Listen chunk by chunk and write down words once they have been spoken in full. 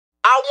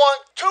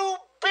want 2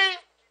 beef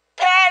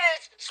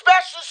patties,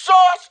 special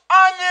sauce,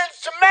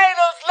 onions,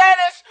 tomatoes,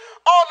 lettuce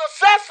on a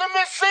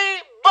sesame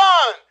seed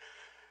bun.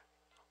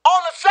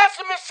 On a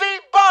sesame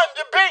seed bun,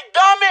 you big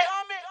dummy.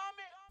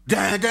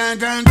 Dun, dun,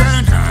 dun,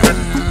 dun, dun.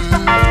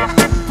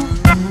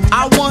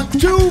 I want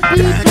 2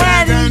 beef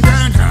patties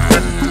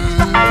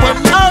with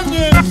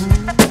onions,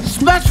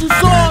 special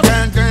sauce,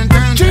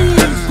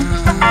 cheese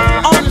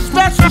on a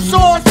special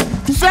sauce,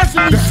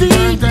 sesame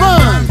seed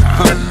bun.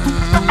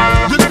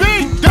 You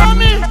big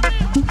dummy.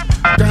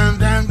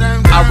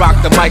 I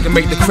rock the mic and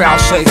make the crowd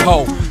say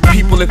ho.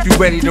 People, if you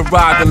ready to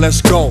ride, then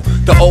let's go.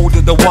 The older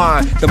the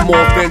wine, the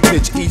more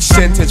vintage. Each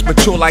sentence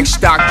mature like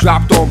stock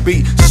dropped on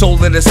beat.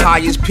 Soul at its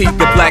highest peak,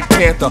 the Black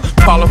Panther.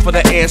 Problem for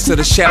the answer,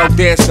 the shadow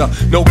dancer.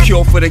 No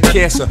cure for the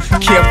cancer.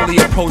 Carefully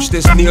approach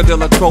this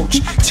near-deal approach.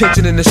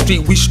 Tension in the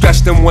street, we stress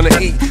them wanna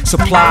eat.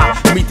 Supply,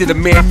 meet the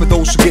demand for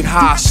those who get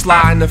high.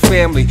 Sly in the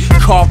family,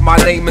 carve my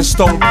name in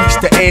stone. Peace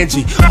to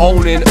Angie,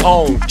 own and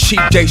own. Cheap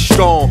J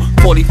Strong,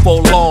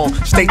 44 long.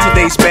 State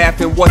today's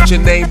math and what's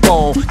your name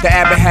on. The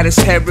abbot had his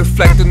head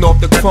reflecting off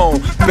the chrome.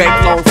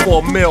 Bank loan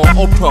for a mil.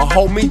 Oprah,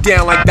 hold me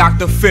down like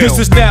Dr. Phil. This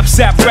is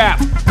knapsack rap.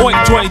 Point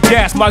joint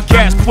gas. My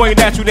gas point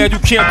at you, now you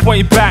can't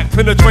point back.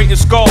 Penetrating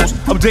skulls.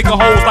 I'm digging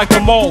holes like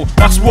the mole.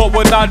 I swore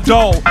when I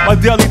dull. My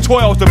daily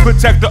toils to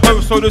protect the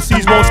earth so the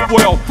seas won't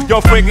spoil. Yo,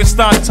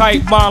 Frankenstein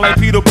type mind like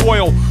Peter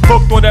Boyle.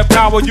 Hooked on that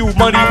power, you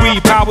money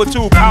weed. Power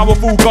too.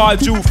 Powerful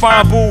guard you.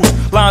 Fine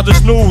booze. Lines of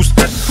snooze.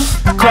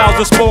 Clouds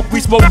of smoke.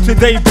 We smoke till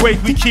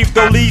daybreak. We keep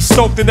the leaves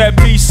soaked in that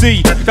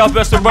BC. Y'all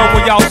best to run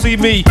when y'all see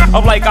me.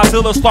 I'm like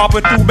Godzilla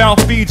stomping through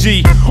Mount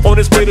Fiji. On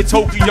his way to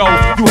Tokyo.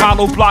 You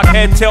hollow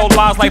blockhead tell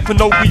lies like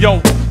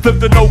Pinocchio. Flip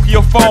the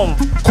Nokia phone.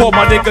 Call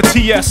my nigga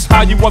TS.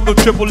 How you want the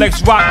triple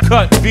X rock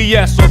cut?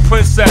 VS or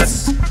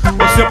Princess?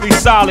 Or simply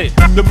solid?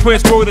 The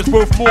Prince word is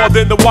worth more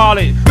than the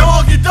wallet.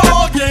 Doggy,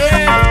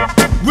 doggy,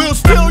 we'll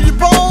steal your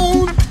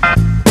bone.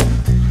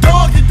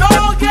 Doggy,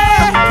 doggy.